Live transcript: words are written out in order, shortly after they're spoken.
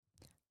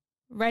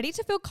Ready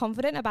to feel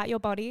confident about your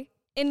body,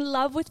 in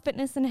love with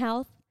fitness and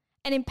health,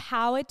 and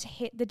empowered to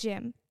hit the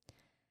gym?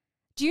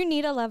 Do you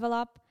need a level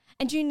up?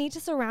 And do you need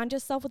to surround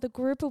yourself with a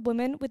group of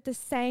women with the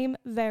same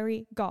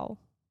very goal?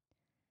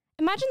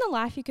 Imagine the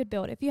life you could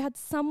build if you had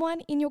someone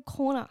in your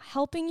corner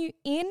helping you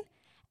in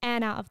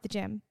and out of the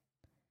gym.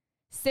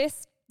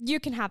 Sis,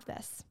 you can have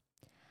this.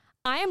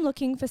 I am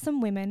looking for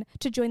some women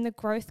to join the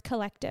Growth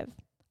Collective,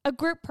 a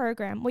group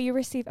program where you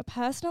receive a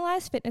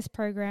personalized fitness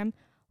program,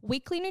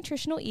 weekly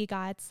nutritional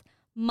e-guides,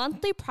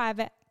 monthly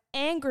private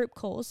and group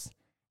calls,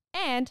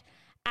 and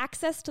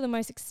access to the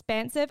most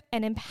expansive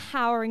and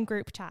empowering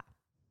group chat.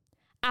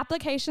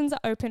 Applications are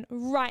open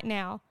right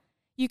now.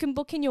 You can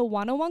book in your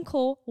one-on-one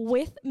call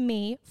with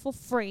me for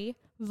free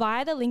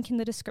via the link in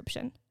the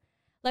description.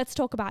 Let's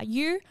talk about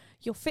you,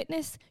 your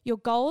fitness, your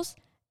goals,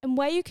 and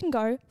where you can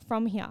go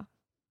from here.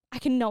 I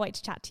cannot wait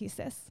to chat to you,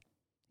 sis.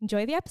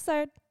 Enjoy the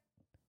episode.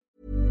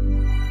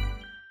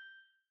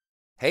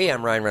 Hey,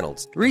 I'm Ryan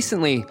Reynolds.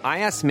 Recently, I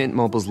asked Mint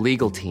Mobile's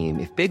legal team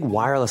if big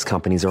wireless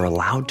companies are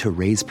allowed to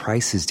raise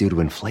prices due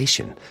to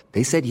inflation.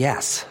 They said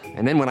yes.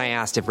 And then when I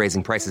asked if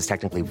raising prices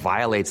technically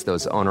violates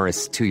those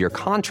onerous two-year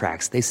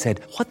contracts, they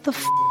said, "What the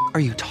f*** are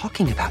you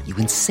talking about, you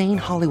insane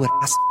Hollywood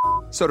ass?"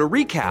 So to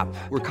recap,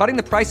 we're cutting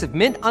the price of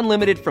Mint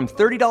Unlimited from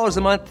 $30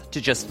 a month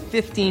to just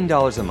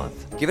 $15 a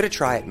month. Give it a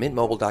try at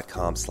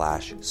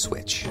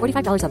mintmobile.com/switch.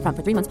 $45 up front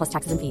for 3 months plus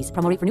taxes and fees.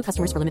 Promo rate for new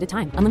customers for limited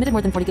time. Unlimited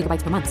more than 40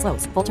 gigabytes per month.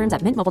 Slows full terms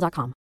at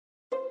mintmobile.com.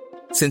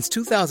 Since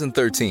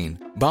 2013,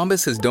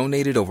 Bombas has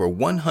donated over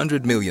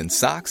 100 million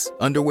socks,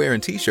 underwear,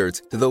 and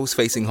T-shirts to those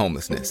facing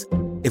homelessness.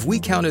 If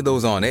we counted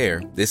those on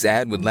air, this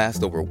ad would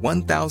last over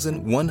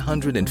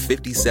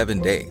 1,157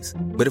 days.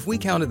 But if we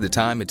counted the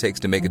time it takes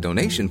to make a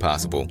donation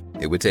possible,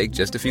 it would take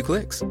just a few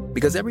clicks.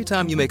 Because every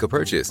time you make a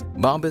purchase,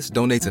 Bombas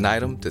donates an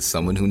item to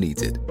someone who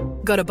needs it.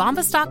 Go to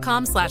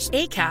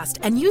bombas.com/ACAST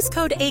and use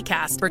code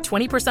ACAST for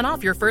 20%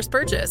 off your first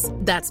purchase.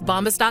 That's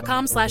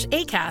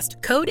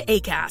bombas.com/ACAST, code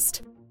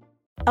ACAST.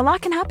 A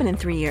lot can happen in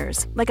 3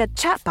 years, like a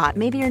chatbot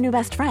may be your new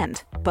best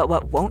friend. But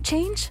what won't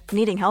change?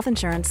 Needing health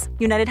insurance.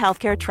 United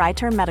Healthcare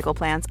Tri-Term Medical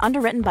Plans,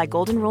 underwritten by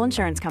Golden Rule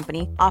Insurance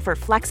Company, offer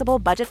flexible,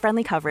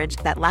 budget-friendly coverage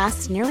that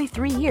lasts nearly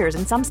 3 years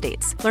in some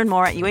states. Learn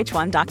more at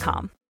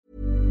uh1.com.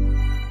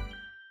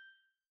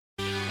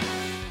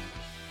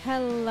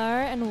 Hello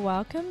and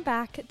welcome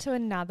back to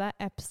another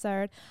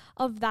episode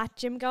of That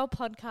Gym Girl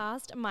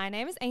podcast. My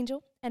name is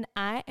Angel and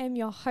I am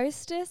your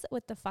hostess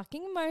with the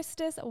fucking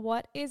mostest.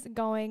 What is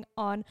going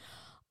on?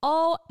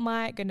 Oh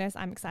my goodness,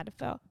 I'm excited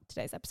for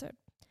today's episode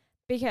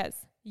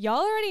because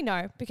y'all already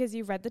know because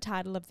you read the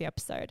title of the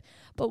episode,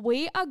 but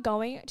we are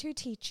going to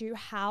teach you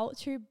how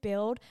to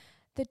build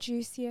the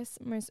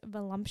juiciest, most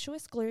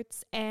voluptuous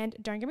glutes. And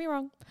don't get me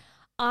wrong,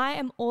 I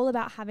am all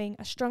about having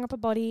a strong upper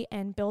body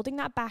and building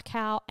that back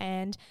out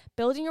and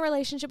building a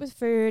relationship with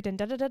food and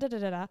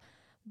da-da-da-da-da-da.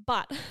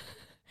 But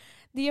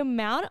the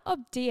amount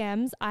of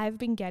DMs I've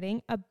been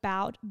getting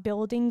about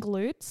building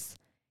glutes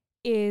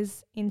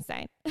is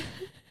insane.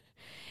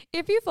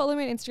 If you follow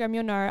me on Instagram,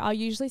 you'll know I'll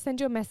usually send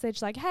you a message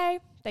like,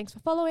 hey, thanks for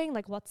following,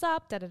 like, what's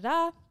up,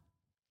 da-da-da.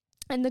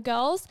 And the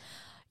girls,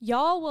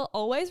 y'all will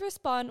always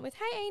respond with,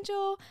 hey,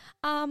 Angel,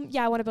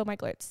 yeah, I want to build my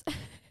glutes.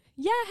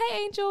 Yeah,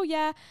 hey, Angel,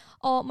 yeah.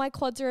 Or my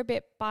quads are a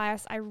bit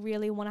biased. I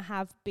really want to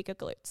have bigger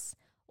glutes.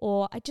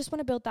 Or I just want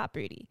to build that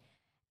booty.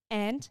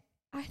 And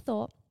I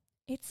thought,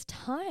 it's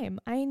time.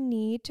 I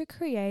need to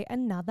create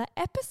another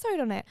episode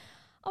on it.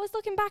 I was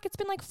looking back. It's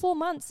been like 4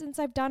 months since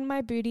I've done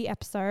my booty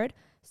episode.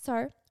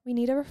 So we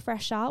need a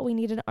refresher. We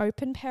need an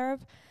open pair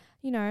of,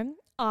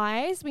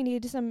 eyes. We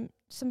need some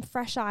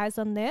fresh eyes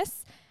on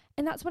this.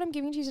 And that's what I'm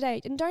giving to you today.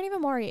 And don't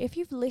even worry. If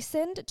you've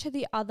listened to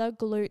the other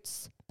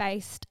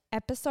glutes-based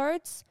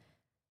episodes,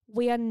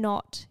 we are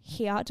not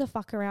here to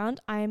fuck around.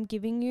 I am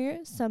giving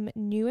you some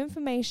new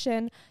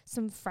information,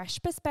 some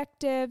fresh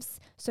perspectives.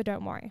 So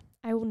don't worry.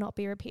 I will not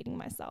be repeating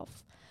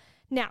myself.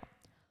 Now,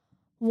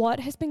 what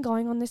has been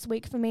going on this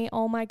week for me?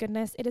 Oh my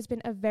goodness. It has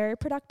been a very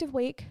productive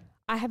week.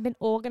 I have been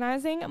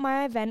organizing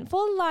my event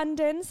for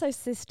London. So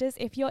sisters,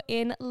 if you're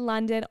in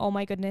London, oh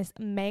my goodness,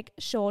 make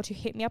sure to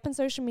hit me up on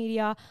social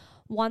media.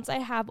 Once I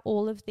have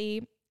all of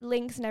the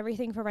links and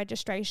everything for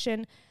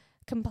registration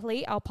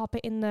complete, I'll pop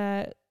it in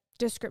the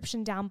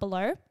description down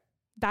below.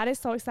 That is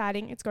so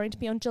exciting. It's going to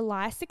be on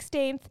July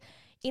 16th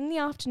in the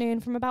afternoon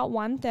from about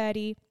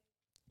 1:30.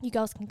 You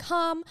girls can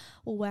come,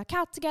 we'll work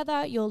out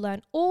together. You'll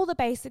learn all the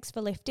basics for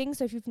lifting.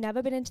 So if you've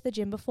never been into the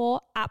gym before,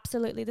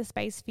 absolutely the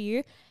space for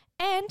you.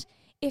 And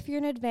if you're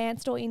an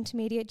advanced or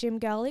intermediate gym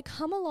girly,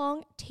 come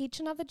along, teach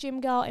another gym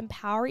girl,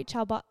 empower each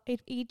other.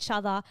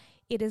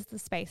 It is the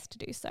space to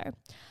do so.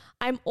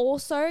 I'm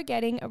also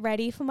getting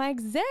ready for my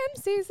exam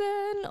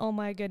season. Oh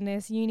my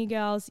goodness, uni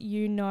girls,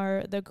 you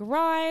know the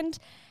grind.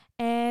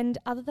 And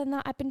other than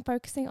that, I've been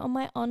focusing on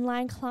my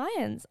online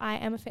clients. I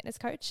am a fitness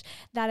coach.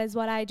 That is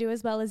what I do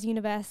as well as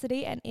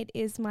university. And it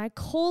is my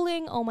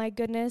calling. Oh my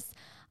goodness,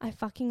 I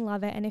fucking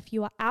love it. And if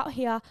you are out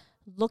here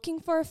looking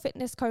for a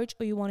fitness coach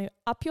or you want to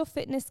up your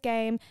fitness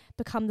game,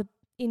 become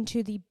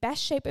into the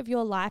best shape of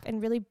your life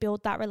and really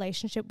build that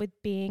relationship with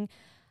being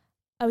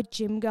a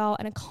gym girl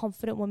and a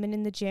confident woman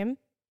in the gym,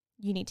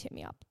 you need to hit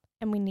me up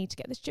and we need to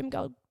get this gym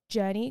girl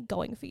journey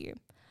going for you.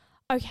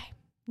 Okay,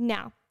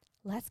 now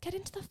let's get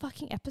into the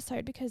fucking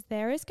episode because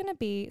there is going to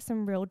be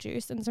some real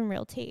juice and some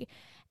real tea.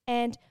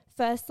 And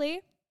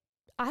firstly,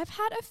 I've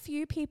had a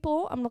few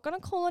people, I'm not going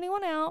to call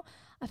anyone out,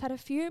 I've had a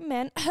few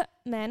men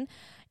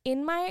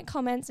in my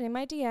comments and in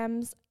my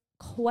DMs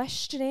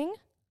questioning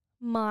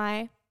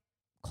my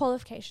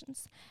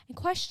qualifications and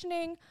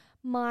questioning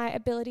my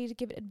ability to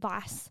give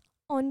advice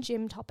on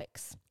gym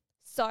topics.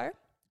 So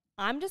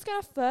I'm just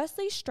going to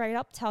firstly straight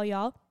up tell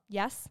y'all,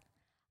 yes,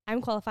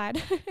 I'm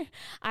qualified.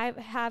 I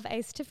have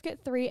a certificate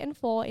 3 and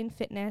 4 in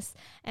fitness,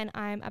 and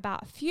I'm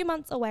about a few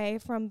months away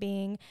from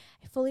being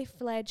a fully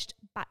fledged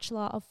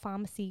Bachelor of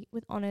Pharmacy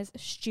with Honours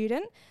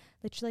student,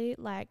 literally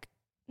like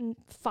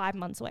 5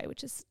 months away,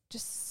 which is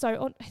just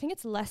so, I think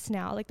it's less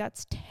now. Like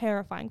that's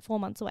terrifying, 4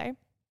 months away.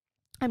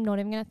 I'm not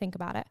even going to think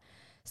about it.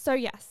 So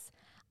yes,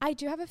 I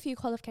do have a few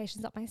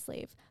qualifications up my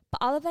sleeve,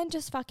 but other than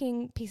just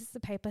fucking pieces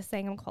of paper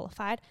saying I'm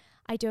qualified,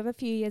 I do have a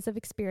few years of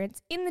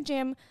experience in the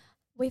gym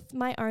with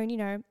my own, you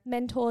know,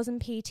 mentors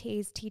and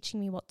PTs teaching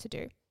me what to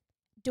do.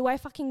 Do I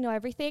fucking know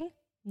everything?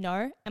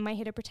 No. Am I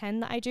here to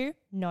pretend that I do?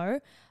 No.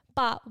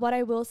 But what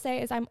I will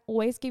say is I'm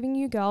always giving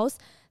you girls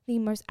the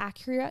most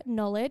accurate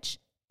knowledge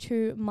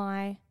to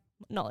my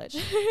knowledge.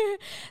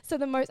 So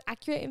the most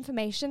accurate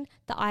information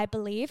that I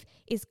believe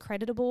is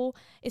credible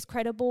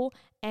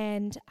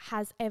and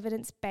has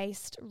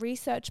evidence-based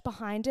research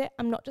behind it.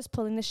 I'm not just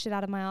pulling this shit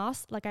out of my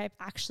ass. Like I've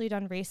actually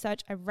done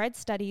research. I've read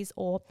studies,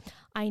 or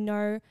I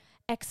know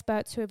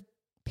experts who have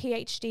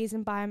PhDs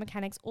in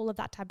biomechanics, all of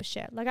that type of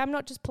shit. Like I'm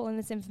not just pulling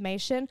this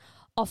information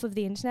off of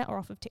the internet or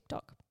off of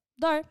TikTok.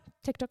 Though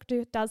TikTok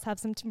does have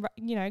some,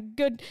 you know,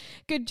 good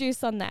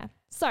juice on there.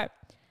 So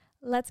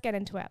let's get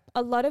into it.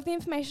 A lot of the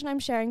information I'm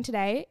sharing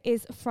today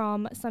is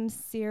from some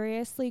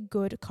seriously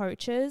good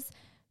coaches,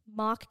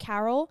 Mark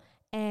Carroll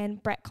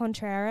and Brett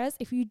Contreras.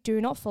 If you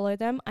do not follow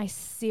them, I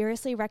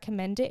seriously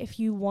recommend it if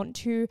you want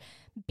to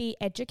be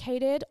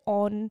educated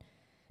on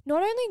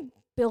not only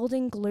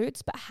building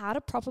glutes, but how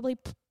to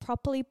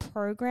properly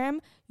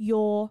program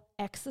your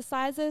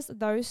exercises.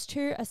 Those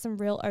two are some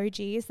real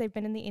OGs. They've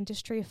been in the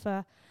industry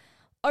for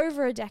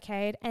over a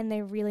decade and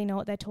they really know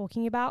what they're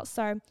talking about.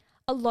 So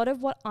a lot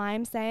of what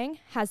I'm saying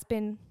has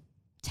been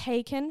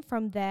taken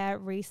from their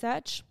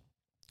research.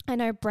 I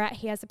know Brett,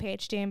 he has a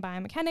PhD in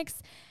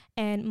biomechanics,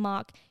 and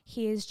Mark,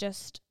 he is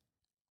just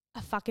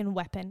a fucking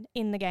weapon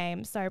in the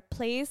game. So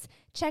please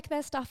check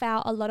their stuff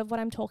out. A lot of what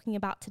I'm talking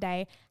about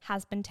today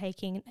has been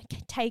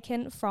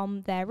taken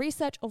from their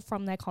research or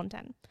from their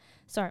content.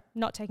 So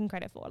not taking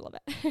credit for all of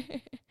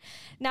it.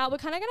 Now we're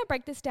kind of going to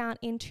break this down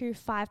into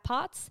 5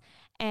 parts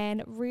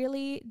and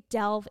really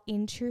delve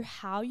into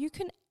how you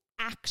can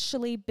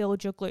actually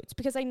build your glutes,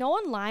 because I know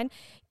online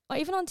or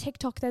even on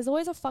TikTok there's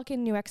always a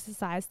fucking new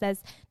exercise.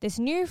 There's this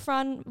new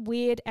fun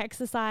weird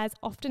exercise.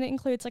 Often it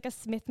includes like a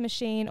Smith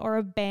machine or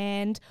a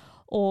band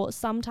or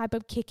some type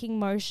of kicking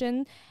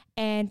motion,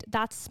 and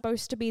that's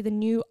supposed to be the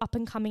new up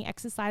and coming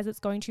exercise that's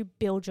going to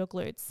build your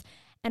glutes.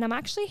 And I'm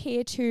actually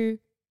here to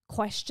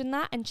question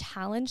that and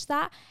challenge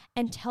that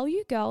and tell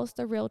you girls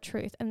the real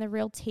truth and the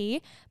real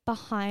tea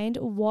behind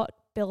what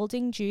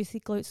building juicy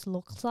glutes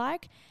looks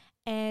like,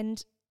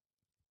 and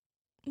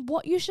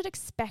what you should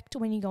expect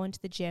when you go into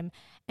the gym,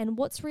 and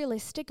what's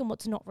realistic and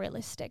what's not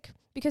realistic.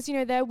 Because, you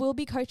know, there will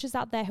be coaches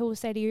out there who will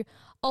say to you,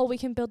 oh, we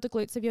can build the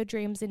glutes of your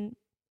dreams in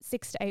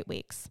 6 to 8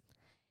 weeks.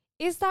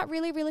 Is that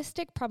really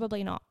realistic?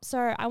 Probably not.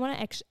 So I want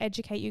to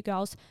educate you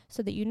girls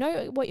so that you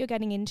know what you're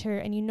getting into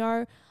and you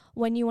know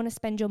when you want to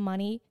spend your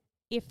money,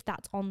 if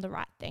that's on the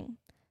right thing.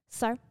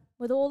 So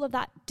with all of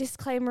that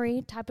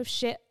disclaimery type of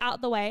shit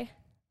out the way,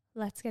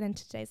 let's get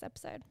into today's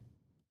episode.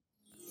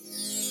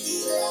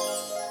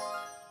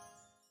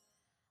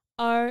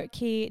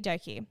 Okie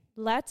dokie.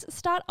 Let's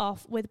start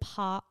off with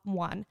part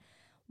 1.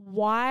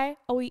 Why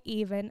are we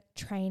even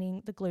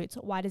training the glutes?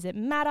 Why does it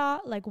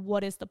matter? Like,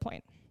 what is the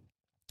point?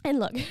 And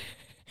look,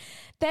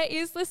 there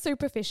is the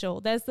superficial.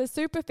 There's the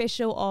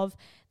superficial of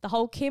the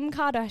whole Kim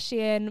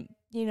Kardashian,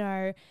 you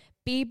know,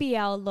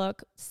 BBL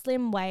look,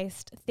 slim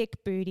waist,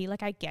 thick booty.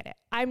 Like, I get it.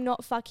 I'm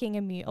not fucking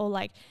immune, or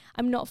like,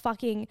 I'm not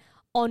fucking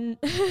on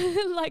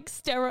like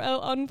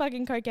steroid, on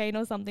fucking cocaine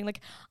or something.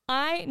 Like,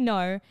 I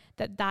know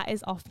that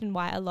is often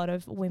why a lot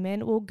of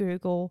women will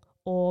Google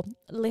or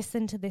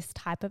listen to this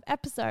type of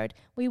episode.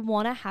 We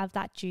want to have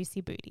that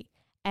juicy booty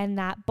and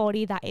that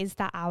body that is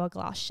that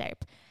hourglass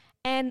shape.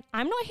 And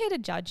I'm not here to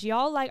judge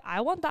y'all. Like,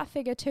 I want that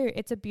figure too.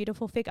 It's a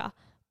beautiful figure.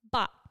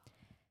 But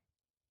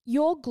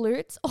your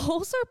glutes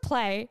also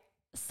play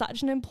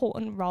such an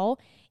important role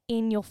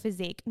in your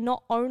physique,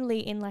 not only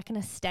in like an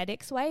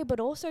aesthetics way, but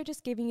also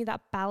just giving you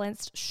that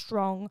balanced,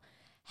 strong,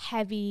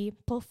 heavy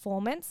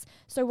performance.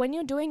 So when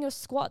you're doing your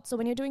squats or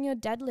when you're doing your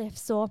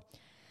deadlifts or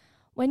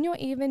when you're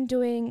even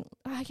doing,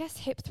 I guess,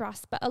 hip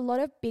thrusts, but a lot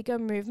of bigger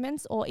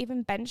movements or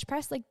even bench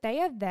press, like they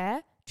are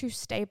there to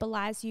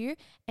stabilize you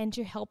and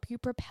to help you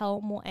propel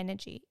more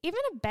energy. Even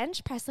a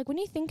bench press, like when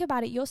you think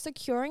about it, you're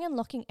securing and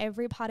locking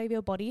every part of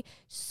your body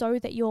so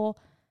that you're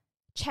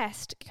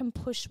chest can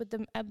push with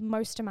the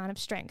most amount of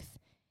strength.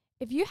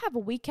 If you have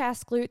weak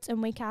ass glutes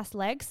and weak ass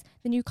legs,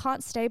 then you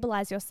can't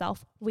stabilize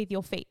yourself with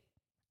your feet.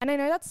 And I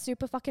know that's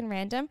super fucking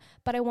random,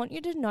 but I want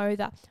you to know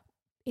that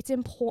it's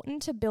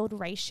important to build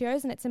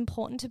ratios and it's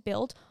important to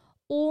build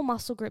all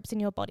muscle groups in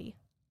your body.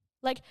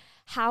 Like,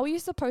 how are you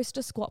supposed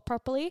to squat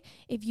properly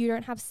if you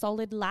don't have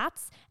solid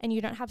lats and you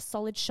don't have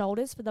solid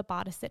shoulders for the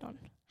bar to sit on?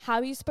 How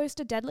are you supposed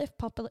to deadlift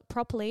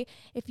properly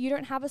if you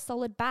don't have a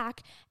solid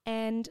back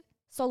and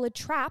solid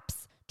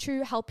traps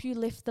to help you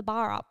lift the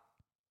bar up?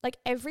 Like,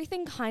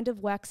 everything kind of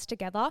works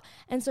together.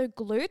 And so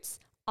glutes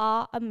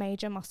are a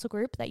major muscle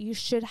group that you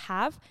should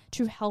have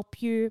to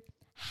help you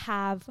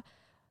have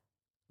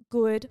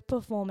good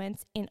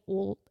performance in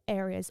all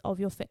areas of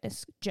your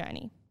fitness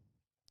journey.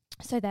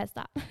 So there's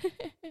that.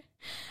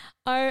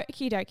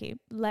 Okie dokie.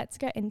 Let's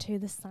get into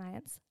the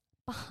science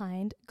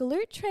behind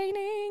glute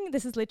training.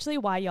 This is literally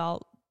why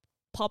y'all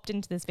popped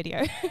into this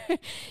video.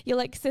 You're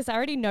like, sis, I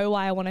already know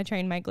why I want to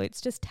train my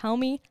glutes. Just tell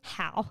me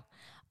how.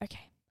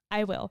 Okay,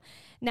 I will.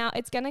 Now,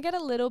 it's going to get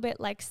a little bit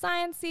like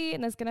sciencey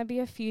and there's going to be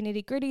a few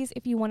nitty gritties.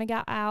 If you want to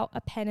get out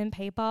a pen and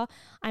paper,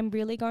 I'm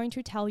really going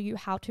to tell you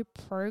how to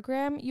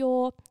program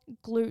your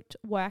glute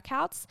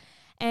workouts.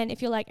 And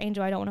if you're like,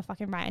 Angel, I don't want to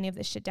fucking write any of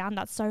this shit down,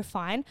 that's so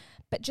fine.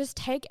 But just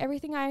take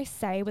everything I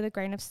say with a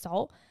grain of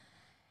salt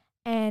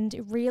and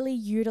really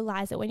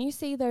utilize it. When you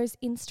see those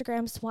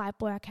Instagram swipe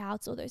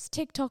workouts or those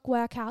TikTok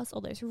workouts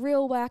or those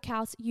reel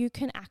workouts, you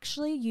can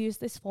actually use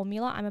this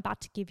formula I'm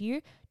about to give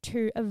you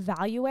to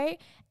evaluate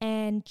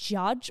and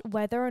judge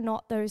whether or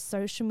not those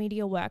social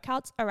media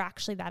workouts are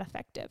actually that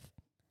effective.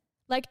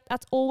 Like,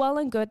 that's all well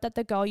and good that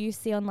the girl you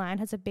see online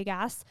has a big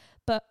ass,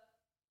 but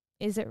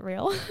is it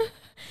real?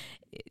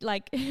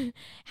 Like,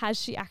 has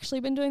she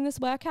actually been doing this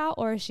workout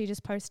or has she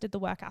just posted the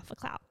workout for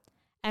clout?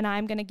 And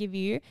I'm going to give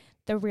you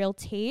the real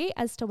tea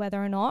as to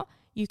whether or not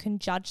you can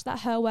judge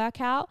that her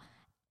workout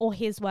or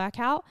his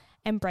workout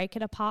and break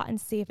it apart and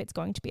see if it's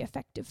going to be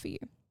effective for you.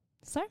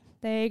 So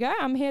there you go.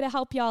 I'm here to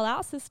help y'all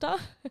out, sister.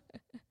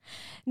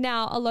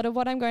 Now, a lot of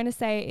what I'm going to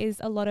say is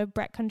a lot of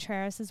Brett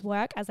Contreras'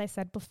 work. As I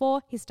said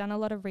before, he's done a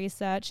lot of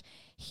research.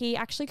 He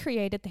actually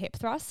created the hip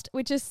thrust,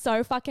 which is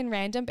so fucking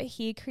random, but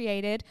he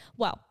created,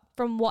 well,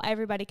 from what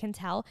everybody can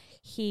tell,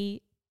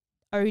 he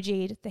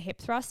OG'd the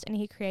hip thrust and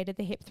he created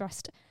the hip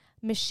thrust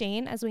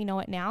machine as we know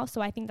it now.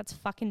 So I think that's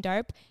fucking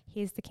dope.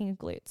 He's the king of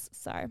glutes.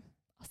 So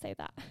I'll say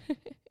that.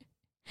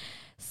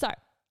 So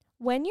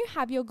when you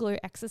have your glute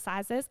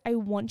exercises, I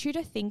want you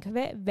to think of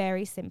it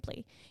very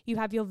simply. You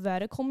have your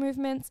vertical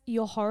movements,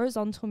 your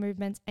horizontal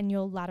movements, and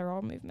your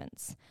lateral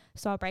movements.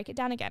 So I'll break it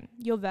down again.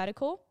 Your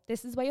vertical,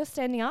 this is where you're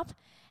standing up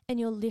and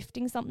you're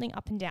lifting something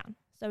up and down.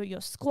 So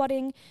you're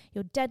squatting,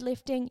 you're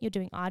deadlifting, you're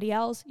doing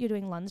RDLs, you're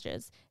doing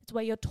lunges. It's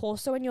where your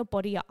torso and your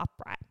body are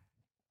upright.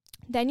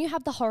 Then you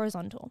have the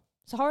horizontal.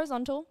 So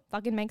horizontal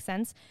fucking makes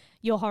sense.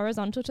 You're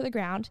horizontal to the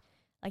ground,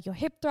 like your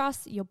hip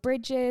thrusts, your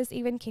bridges,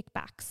 even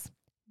kickbacks.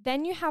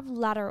 Then you have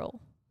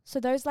lateral. So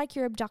those like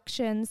your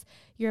abductions,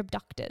 your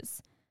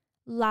abductors,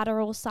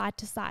 lateral side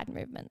to side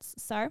movements.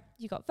 So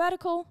you got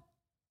vertical,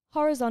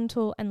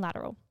 horizontal, and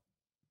lateral.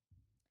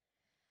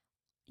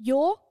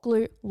 Your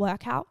glute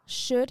workout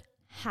should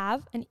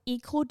have an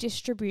equal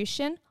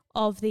distribution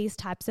of these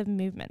types of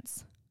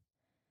movements.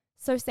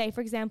 So say,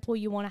 for example,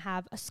 you want to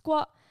have a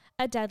squat,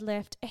 a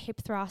deadlift, a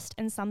hip thrust,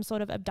 and some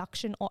sort of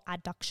abduction or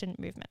adduction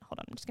movement. Hold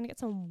on, I'm just going to get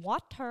some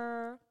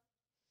water.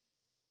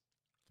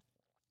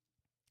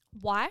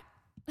 Why?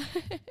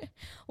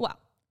 Well,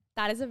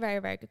 that is a very,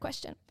 very good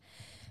question.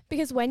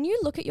 Because when you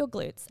look at your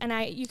glutes, and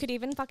you could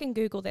even fucking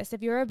Google this.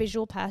 If you're a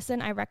visual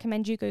person, I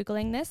recommend you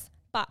Googling this.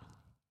 But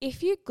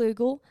if you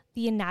Google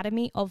the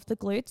anatomy of the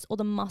glutes or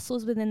the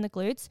muscles within the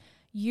glutes,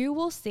 you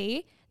will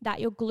see that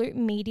your glute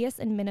medius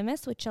and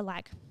minimus, which are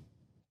like,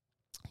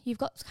 you've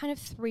got kind of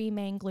three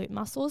main glute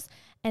muscles,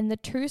 and the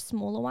two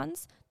smaller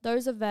ones,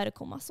 those are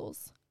vertical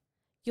muscles.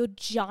 Your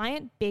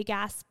giant big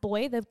ass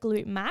boy, the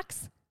glute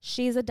max,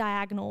 she's a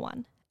diagonal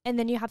one. And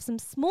then you have some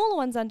smaller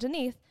ones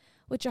underneath,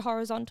 which are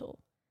horizontal.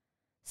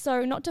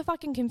 So not to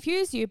fucking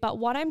confuse you, but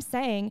what I'm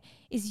saying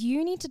is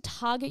you need to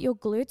target your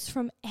glutes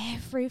from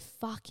every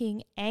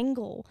fucking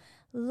angle.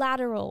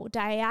 Lateral,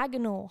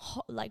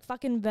 diagonal, like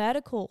fucking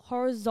vertical,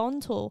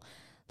 horizontal.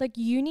 Like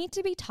you need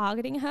to be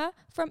targeting her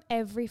from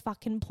every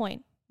fucking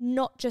point,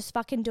 not just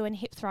fucking doing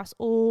hip thrusts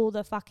all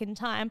the fucking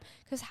time,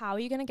 because how are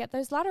you going to get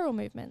those lateral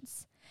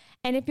movements?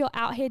 And if you're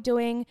out here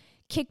doing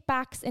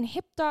kickbacks and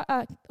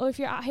or if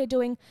you're out here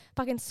doing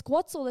fucking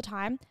squats all the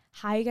time,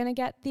 how are you going to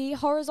get the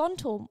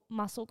horizontal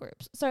muscle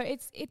groups? So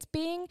it's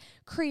being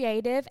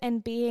creative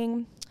and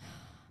being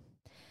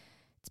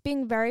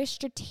very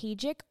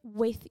strategic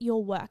with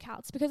your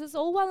workouts, because it's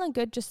all well and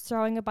good just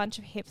throwing a bunch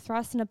of hip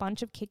thrusts and a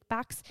bunch of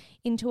kickbacks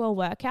into a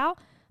workout,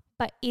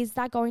 but is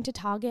that going to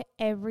target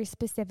every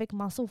specific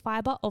muscle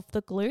fiber of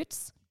the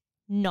glutes?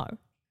 No.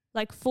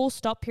 Like full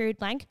stop, period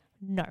blank,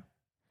 no.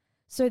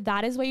 So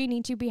that is where you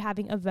need to be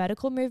having a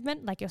vertical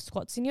movement, like your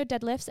squats and your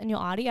deadlifts and your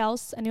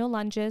RDLs and your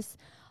lunges,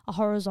 a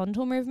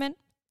horizontal movement,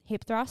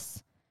 hip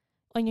thrusts,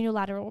 on your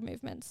lateral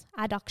movements,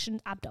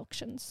 adductions,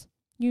 abductions.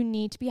 You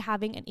need to be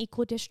having an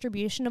equal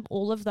distribution of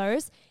all of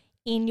those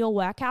in your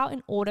workout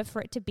in order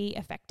for it to be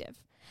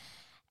effective.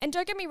 And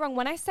don't get me wrong,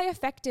 when I say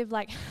effective,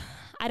 like,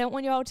 I don't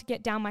want you all to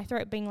get down my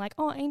throat being like,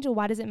 oh, Angel,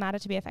 why does it matter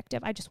to be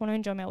effective? I just want to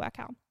enjoy my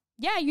workout.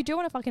 Yeah, you do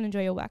want to fucking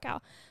enjoy your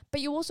workout,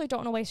 but you also don't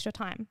want to waste your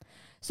time.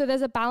 So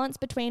there's a balance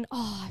between,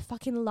 oh, I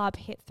fucking love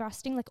hip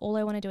thrusting, like all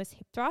I want to do is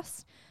hip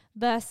thrust,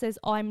 versus,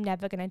 oh, I'm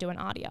never going to do an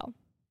RDL.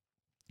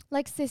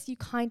 Like, sis, you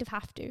kind of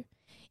have to.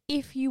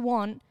 If you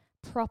want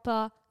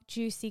proper,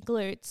 juicy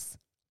glutes,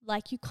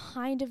 like you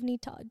kind of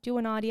need to do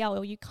an RDL,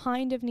 or you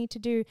kind of need to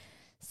do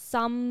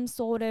some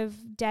sort of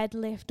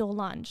deadlift or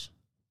lunge.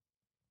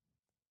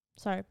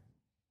 So,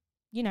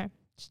 you know,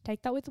 just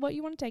take that with what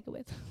you want to take it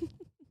with.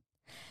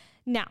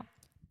 Now,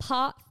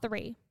 part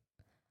 3,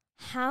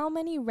 how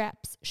many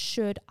reps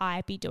should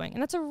I be doing?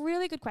 And that's a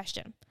really good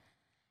question.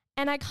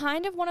 And I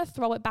kind of want to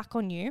throw it back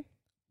on you.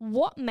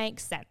 What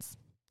makes sense?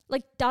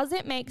 Like, does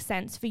it make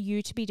sense for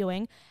you to be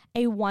doing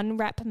a 1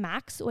 rep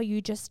max where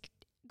you just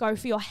go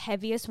for your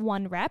heaviest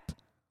 1 rep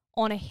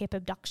on a hip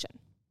abduction?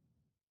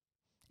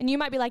 And you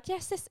might be like,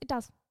 yes, it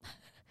does.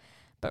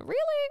 But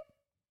really,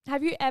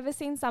 have you ever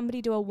seen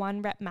somebody do a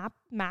 1 rep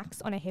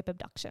max on a hip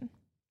abduction?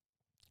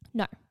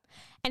 No.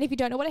 And if you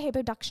don't know what a hip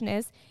abduction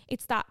is,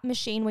 it's that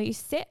machine where you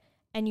sit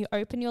and you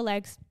open your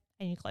legs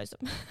and you close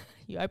them.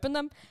 You open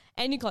them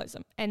and you close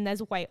them, and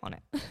there's weight on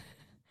it.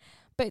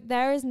 But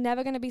there is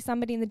never going to be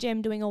somebody in the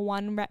gym doing a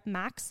 1 rep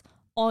max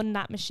on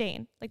that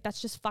machine. Like,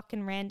 that's just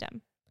fucking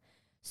random.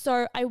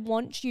 So I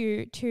want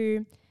you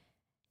to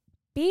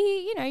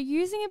be, you know,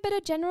 using a bit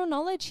of general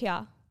knowledge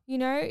here. You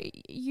know,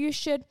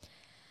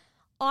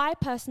 I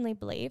personally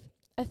believe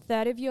a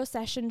third of your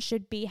session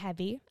should be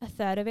heavy, a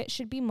third of it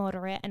should be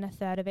moderate, and a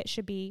third of it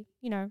should be,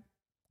 you know,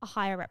 a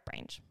higher rep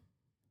range.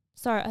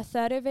 So a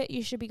third of it,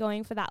 you should be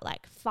going for that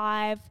like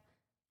 5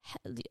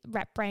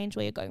 rep range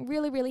where you're going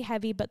really, really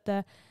heavy, but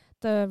the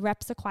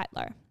reps are quite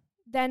low.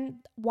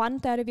 Then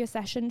 1/3 of your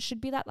session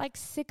should be that like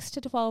 6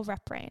 to 12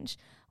 rep range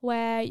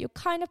where you're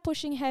kind of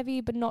pushing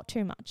heavy, but not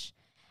too much.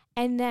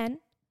 And then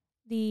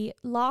the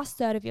last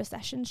third of your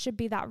session should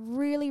be that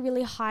really,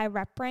 really high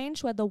rep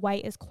range where the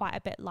weight is quite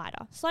a bit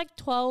lighter. It's like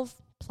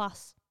 12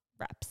 plus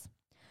reps.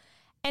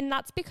 And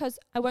that's because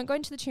I won't go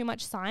into too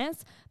much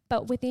science,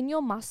 but within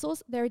your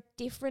muscles, there are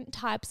different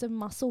types of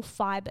muscle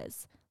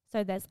fibers.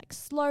 So there's like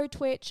slow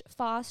twitch,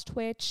 fast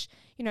twitch,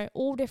 you know,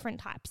 all different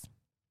types.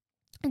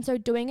 And so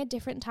doing a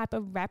different type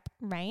of rep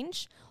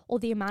range, or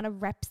the amount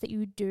of reps that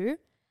you do,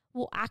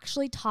 will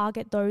actually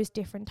target those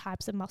different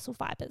types of muscle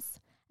fibers.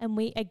 And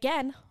we,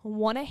 again,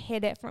 want to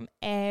hit it from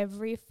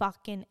every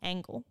fucking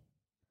angle.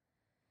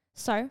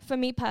 So for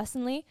me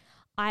personally,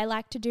 I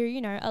like to do, you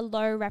know, a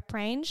low rep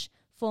range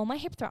for my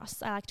hip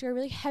thrusts. I like to go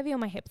really heavy on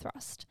my hip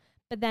thrust.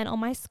 But then on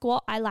my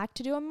squat, I like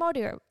to do a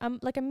moderate,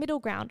 like a middle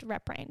ground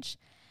rep range.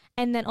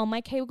 And then on my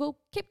cable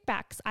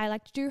kickbacks, I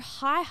like to do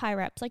high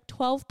reps, like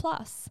 12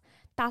 plus.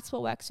 That's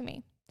what works for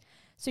me.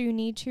 So you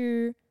need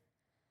to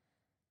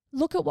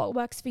look at what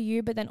works for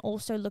you, but then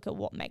also look at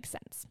what makes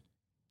sense.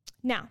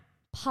 Now,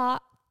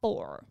 part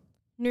 4,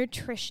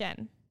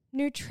 nutrition.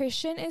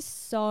 Nutrition is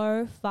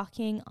so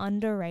fucking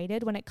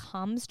underrated when it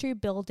comes to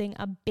building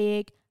a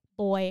big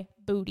boy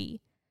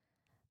booty.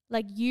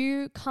 Like,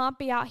 you can't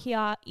be out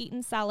here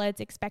eating salads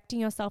expecting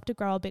yourself to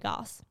grow a big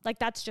ass. Like,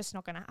 that's just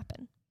not going to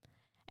happen.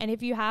 And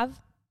if you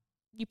have,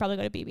 you probably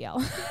got a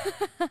BBL.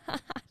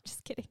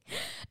 Just kidding.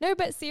 No,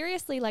 but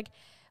seriously, like,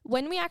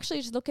 when we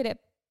actually just look at it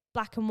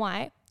black and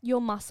white,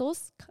 your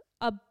muscles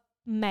are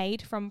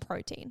made from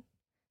protein.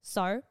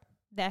 So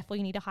therefore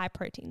you need a high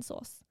protein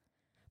source.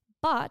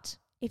 But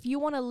if you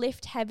want to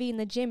lift heavy in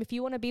the gym, if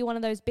you want to be one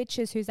of those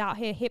bitches who's out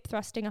here hip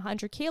thrusting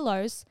 100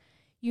 kilos,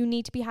 you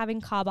need to be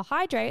having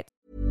carbohydrates.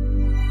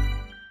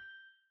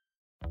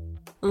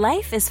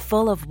 Life is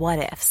full of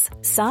what-ifs.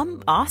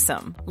 Some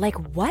awesome, like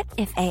what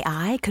if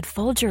AI could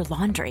fold your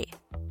laundry?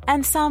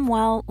 And some,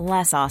 well,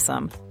 less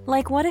awesome,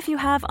 like what if you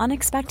have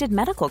unexpected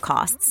medical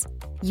costs?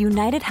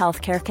 United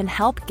Healthcare can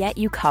help get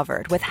you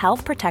covered with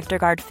Health Protector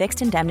Guard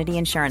fixed indemnity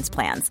insurance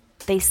plans.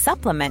 They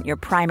supplement your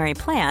primary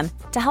plan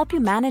to help you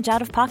manage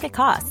out-of-pocket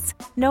costs.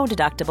 No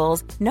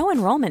deductibles, no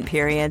enrollment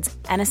periods,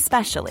 and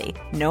especially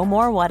no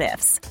more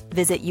what-ifs.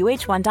 Visit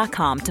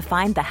uh1.com to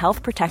find the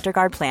Health Protector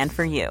Guard plan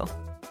for you.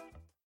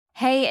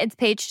 Hey, it's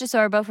Paige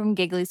DeSorbo from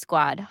Giggly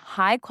Squad.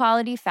 High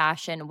quality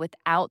fashion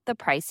without the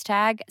price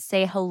tag.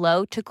 Say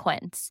hello to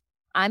Quince.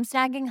 I'm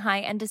snagging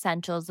high-end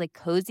essentials like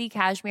cozy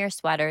cashmere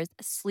sweaters,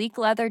 sleek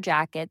leather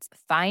jackets,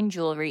 fine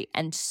jewelry,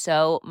 and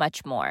so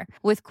much more.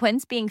 With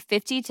Quince being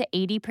 50 to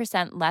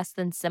 80% less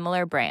than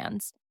similar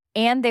brands.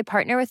 And they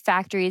partner with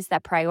factories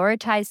that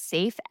prioritize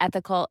safe,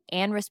 ethical,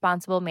 and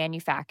responsible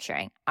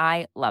manufacturing.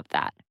 I love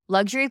that.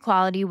 Luxury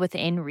quality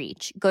within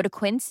reach. Go to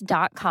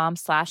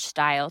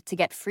quince.com/style to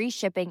get free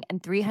shipping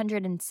and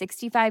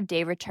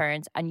 365-day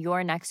returns on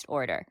your next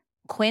order.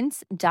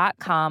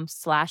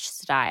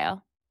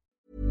 Quince.com/style.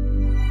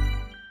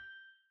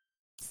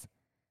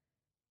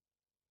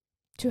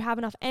 To have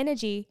enough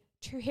energy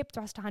to hip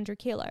thrust 100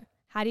 kilo.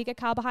 How do you get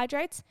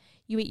carbohydrates?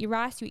 You eat your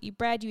rice, you eat your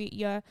bread, you eat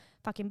your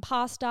fucking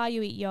pasta,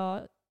 you eat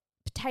your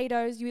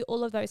potatoes, you eat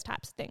all of those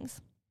types of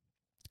things.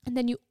 And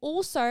then you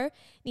also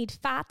need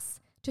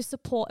fats to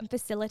support and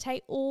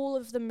facilitate all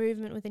of the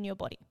movement within your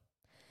body.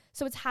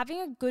 So it's having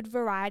a good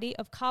variety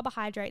of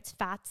carbohydrates,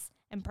 fats,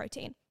 and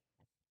protein.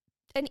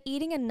 And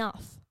eating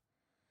enough.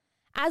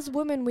 As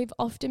women, we've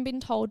often been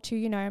told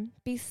to,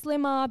 be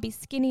slimmer, be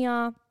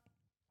skinnier,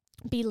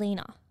 be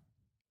leaner.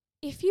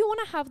 If you want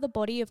to have the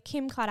body of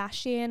Kim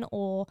Kardashian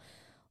or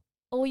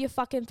all your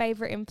fucking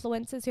favorite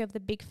influencers who have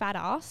the big fat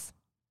ass,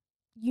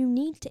 you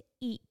need to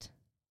eat.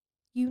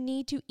 You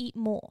need to eat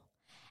more.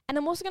 And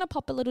I'm also going to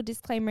pop a little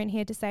disclaimer in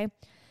here to say,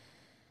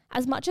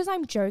 as much as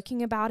I'm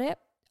joking about it,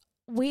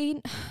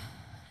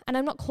 and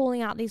I'm not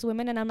calling out these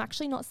women, and I'm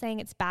actually not saying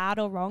it's bad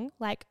or wrong,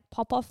 like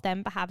pop off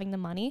them for having the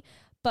money.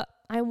 But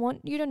I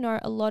want you to know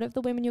a lot of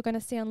the women you're going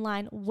to see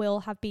online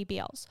will have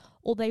BBLs,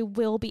 or they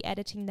will be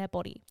editing their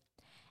body.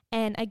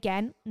 And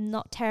again,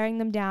 not tearing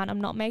them down.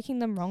 I'm not making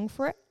them wrong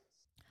for it.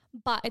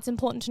 But it's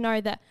important to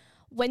know that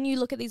when you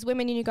look at these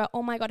women and you go,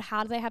 oh my God,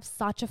 how do they have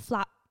such a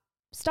flat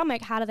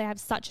stomach? How do they have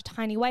such a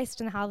tiny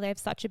waist? And how do they have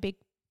such a big,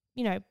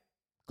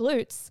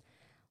 glutes?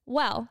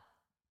 Well,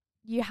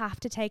 you have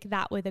to take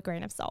that with a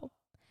grain of salt.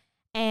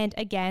 And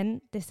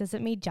again, this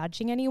isn't me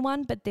judging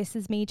anyone, but this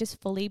is me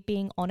just fully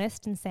being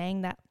honest and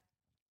saying that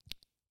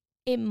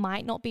it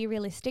might not be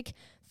realistic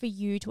for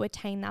you to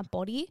attain that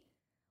body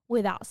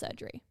without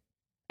surgery.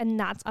 And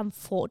that's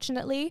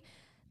unfortunately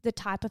the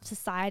type of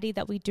society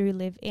that we do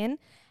live in,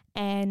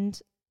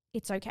 and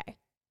it's okay.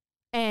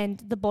 And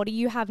the body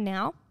you have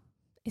now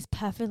is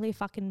perfectly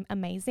fucking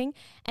amazing.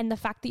 And the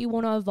fact that you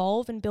want to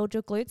evolve and build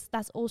your glutes,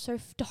 that's also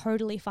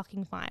totally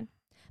fucking fine.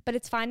 But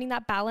it's finding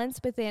that balance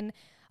within,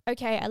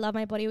 okay, I love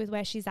my body with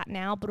where she's at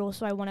now, but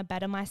also I want to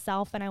better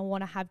myself and I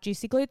want to have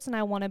juicy glutes and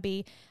I want to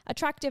be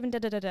attractive and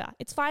da-da-da-da.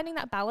 It's finding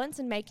that balance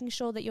and making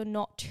sure that you're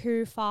not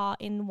too far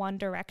in one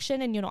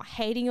direction and you're not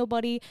hating your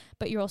body,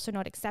 but you're also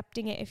not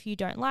accepting it if you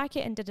don't like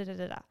it and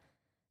da-da-da-da-da.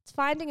 It's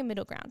finding a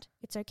middle ground.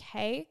 It's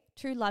okay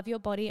to love your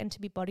body and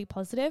to be body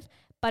positive,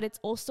 but it's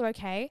also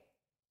okay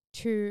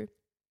to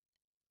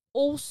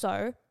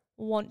also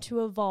want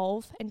to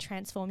evolve and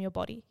transform your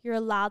body. You're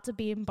allowed to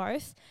be in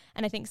both.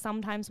 And I think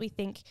sometimes we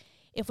think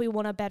if we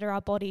want to better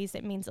our bodies,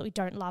 it means that we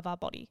don't love our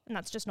body. And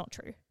that's just not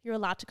true. You're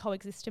allowed to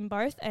coexist in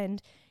both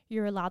and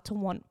you're allowed to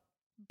want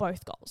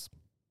both goals.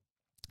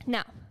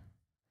 Now,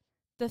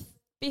 the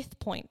fifth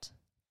point,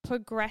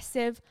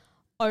 progressive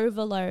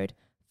overload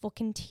for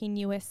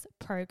continuous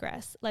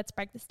progress. Let's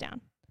break this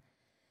down.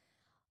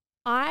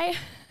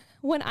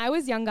 When I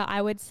was younger, I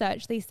would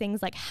search these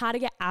things like how to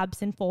get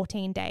abs in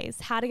 14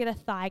 days, how to get a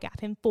thigh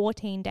gap in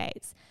 14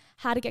 days,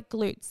 how to get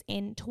glutes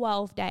in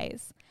 12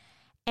 days.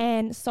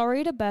 And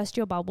sorry to burst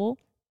your bubble,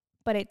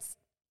 but it's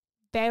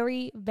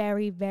very,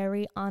 very,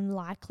 very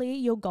unlikely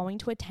you're going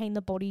to attain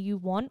the body you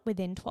want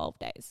within 12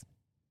 days.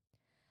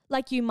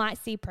 Like you might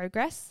see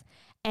progress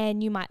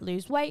and you might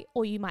lose weight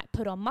or you might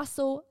put on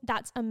muscle.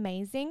 That's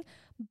amazing.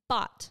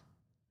 But,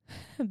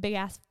 big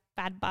ass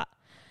fat butt.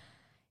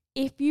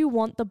 If you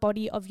want the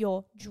body of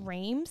your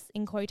dreams,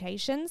 in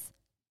quotations,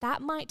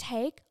 that might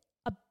take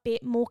a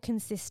bit more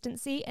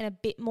consistency and a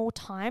bit more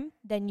time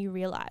than you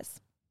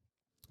realize.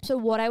 So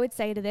what I would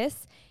say to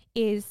this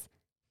is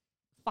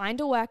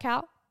find a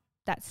workout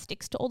that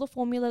sticks to all the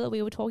formula that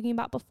we were talking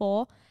about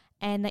before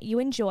and that you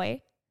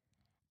enjoy,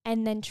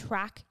 and then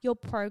track your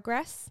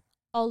progress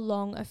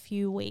along a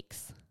few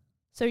weeks.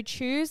 So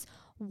choose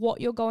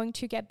what you're going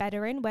to get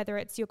better in, whether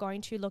it's you're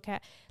going to look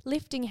at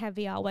lifting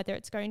heavier, whether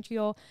it's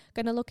you're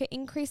going to look at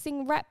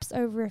increasing reps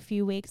over a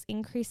few weeks,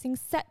 increasing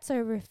sets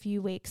over a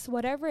few weeks,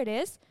 whatever it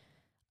is.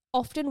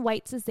 Often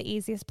weights is the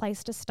easiest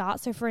place to start.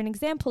 So for an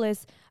example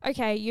is,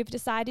 okay, you've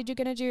decided you're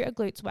going to do a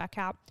glutes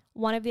workout.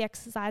 One of the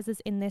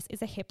exercises in this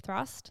is a hip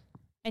thrust,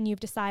 and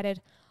you've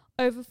decided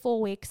over 4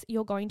 weeks,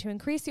 you're going to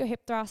increase your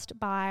hip thrust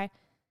by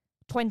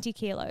 20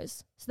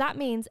 kilos. So that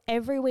means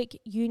every week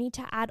you need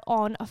to add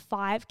on a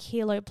 5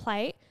 kilo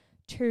plate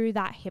to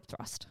that hip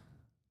thrust,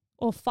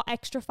 or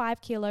extra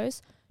 5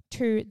 kilos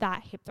to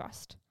that hip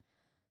thrust.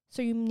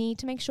 So you need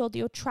to make sure that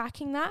you're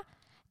tracking that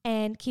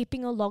and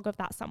keeping a log of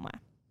that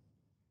somewhere.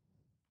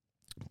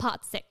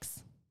 Part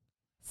 6,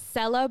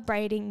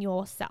 celebrating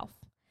yourself.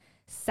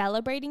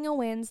 Celebrating your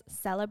wins,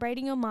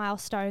 celebrating your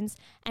milestones,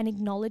 and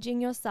acknowledging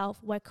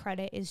yourself where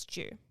credit is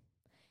due.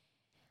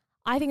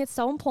 I think it's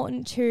so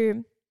important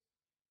to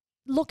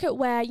look at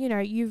where,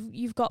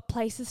 you've got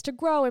places to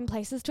grow and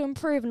places to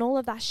improve and all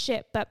of that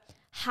shit, but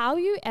how are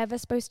you ever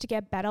supposed to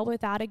get better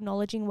without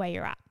acknowledging where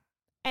you're at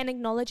and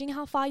acknowledging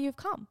how far you've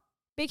come?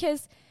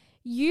 Because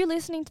you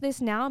listening to this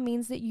now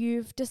means that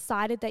you've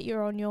decided that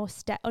you're on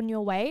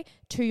your way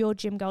to your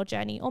gym girl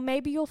journey, or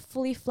maybe you're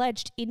fully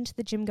fledged into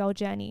the gym girl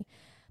journey.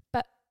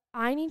 But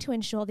I need to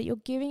ensure that you're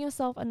giving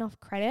yourself enough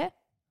credit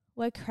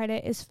where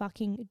credit is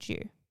fucking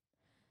due.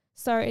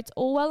 So it's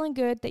all well and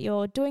good that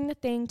you're doing the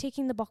thing,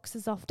 ticking the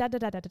boxes off,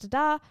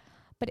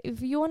 but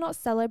if you're not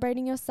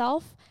celebrating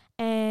yourself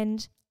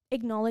and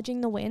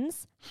acknowledging the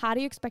wins, how do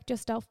you expect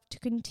yourself to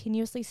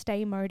continuously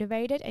stay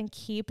motivated and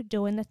keep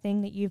doing the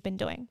thing that you've been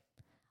doing?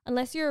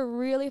 Unless you're a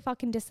really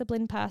fucking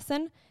disciplined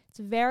person, it's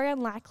very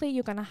unlikely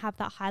you're going to have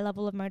that high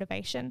level of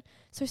motivation.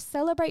 So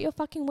celebrate your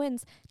fucking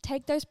wins.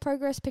 Take those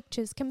progress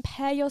pictures.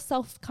 Compare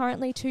yourself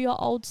currently to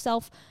your old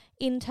self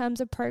in terms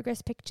of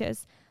progress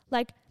pictures.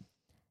 Like,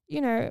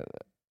 you know,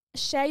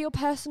 share your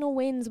personal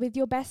wins with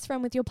your best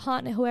friend, with your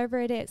partner, whoever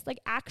it is. Like,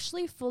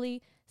 actually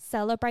fully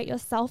celebrate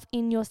yourself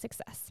in your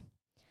success.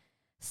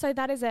 So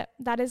that is it.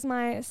 That is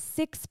my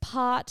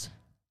 6-part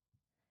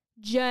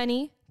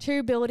journey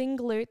to building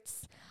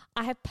glutes.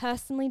 I have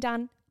personally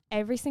done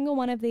every single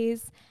one of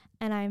these,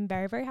 and I'm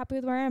very, very happy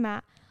with where I'm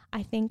at.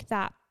 I think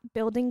that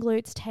building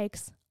glutes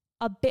takes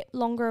a bit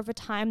longer of a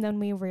time than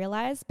we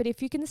realize, but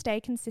if you can stay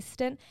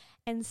consistent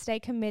and stay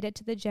committed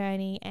to the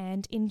journey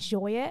and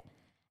enjoy it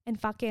and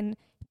fucking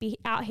be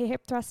out here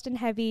hip thrusting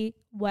heavy,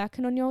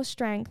 working on your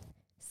strength,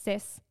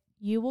 sis,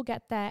 you will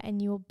get there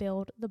and you will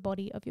build the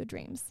body of your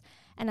dreams.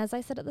 And as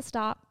I said at the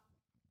start,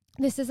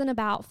 this isn't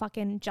about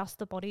fucking just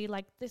the body.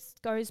 Like, this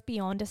goes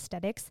beyond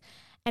aesthetics.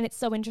 And it's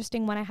so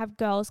interesting when I have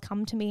girls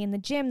come to me in the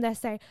gym, they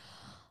say,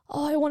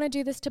 oh, I want to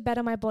do this to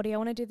better my body. I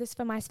want to do this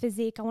for my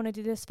physique. I want to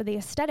do this for the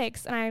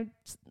aesthetics. And I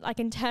like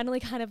internally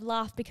kind of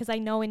laugh because I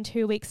know in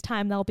 2 weeks'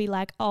 time, they'll be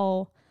like,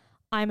 oh,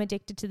 I'm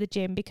addicted to the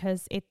gym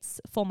because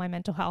it's for my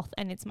mental health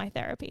and it's my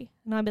therapy.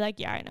 And I'll be like,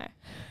 yeah, I know.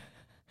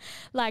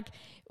 Like,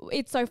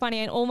 it's so funny.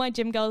 And all my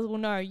gym girls will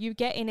know, you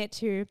get in it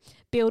to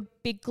build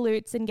big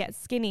glutes and get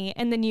skinny.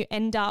 And then you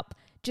end up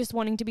just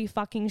wanting to be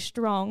fucking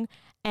strong,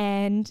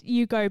 and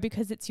you go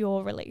because it's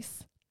your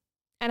release.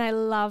 And I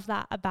love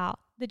that about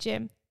the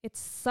gym. It's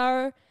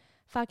so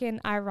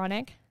fucking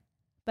ironic,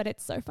 but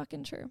it's so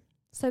fucking true.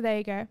 So there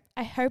you go.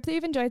 I hope that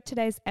you've enjoyed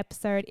today's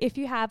episode. If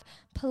you have,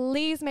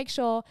 please make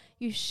sure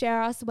you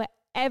share us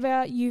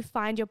wherever you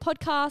find your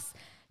podcasts.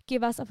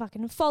 Give us a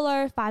fucking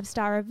follow,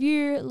 5-star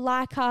review,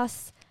 like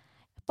us,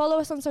 follow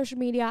us on social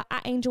media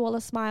at Angel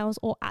Wallace Smiles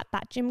or at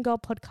That Gym Girl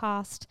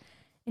Podcast.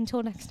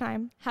 Until next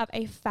time, have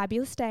a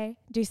fabulous day.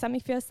 Do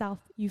something for yourself.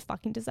 You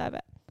fucking deserve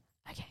it.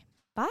 Okay,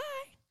 bye.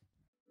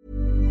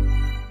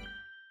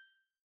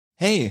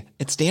 Hey,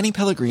 it's Danny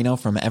Pellegrino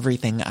from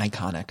Everything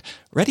Iconic.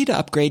 Ready to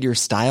upgrade your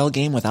style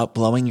game without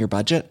blowing your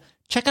budget?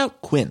 Check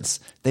out Quince.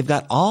 They've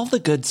got all the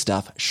good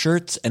stuff,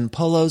 shirts and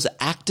polos,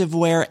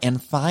 activewear,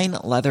 and fine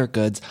leather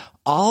goods,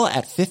 all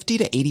at 50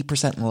 to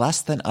 80%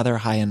 less than other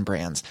high-end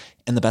brands.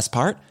 And the best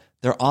part?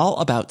 They're all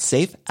about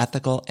safe,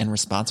 ethical, and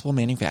responsible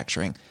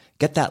manufacturing.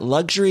 Get that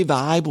luxury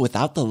vibe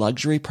without the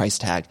luxury price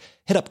tag.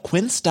 Hit up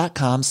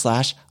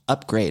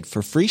quince.com/upgrade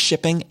for free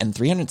shipping and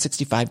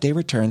 365-day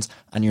returns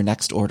on your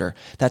next order.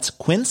 That's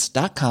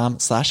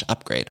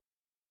quince.com/upgrade.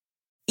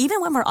 Even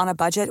when we're on a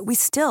budget, we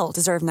still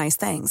deserve nice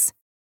things.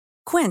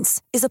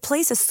 Quince is a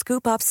place to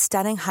scoop up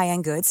stunning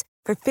high-end goods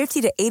for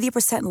 50 to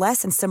 80%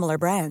 less than similar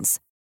brands.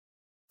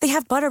 They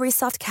have buttery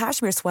soft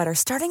cashmere sweaters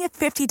starting at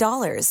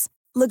 $50,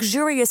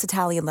 luxurious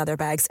Italian leather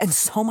bags, and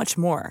so much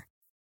more.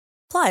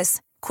 Plus,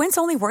 Quince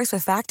only works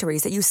with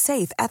factories that use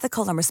safe,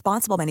 ethical, and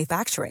responsible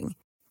manufacturing.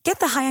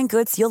 Get the high-end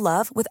goods you'll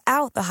love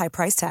without the high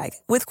price tag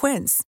with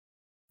Quince.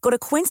 Go to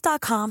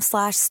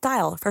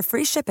quince.com/style for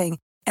free shipping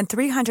and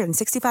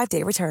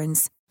 365-day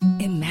returns.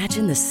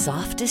 Imagine the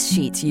softest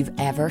sheets you've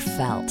ever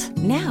felt.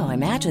 Now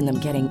imagine them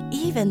getting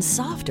even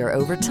softer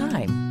over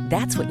time.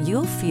 That's what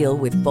you'll feel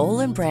with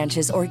Boll &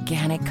 Branch's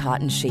organic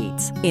cotton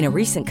sheets. In a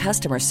recent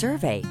customer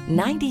survey,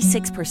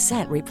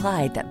 96%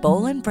 replied that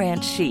Boll &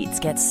 Branch sheets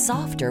get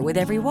softer with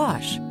every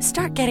wash.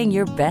 Start getting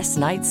your best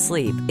night's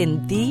sleep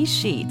in these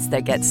sheets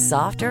that get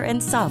softer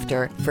and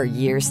softer for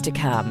years to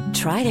come.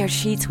 Try their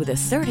sheets with a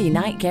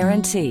 30-night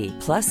guarantee.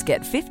 Plus,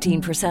 get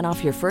 15%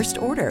 off your first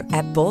order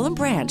at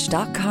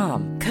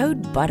bollandbranch.com.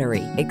 Code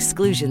BUTTERY.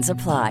 Exclusions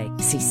apply.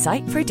 See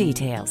site for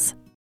details.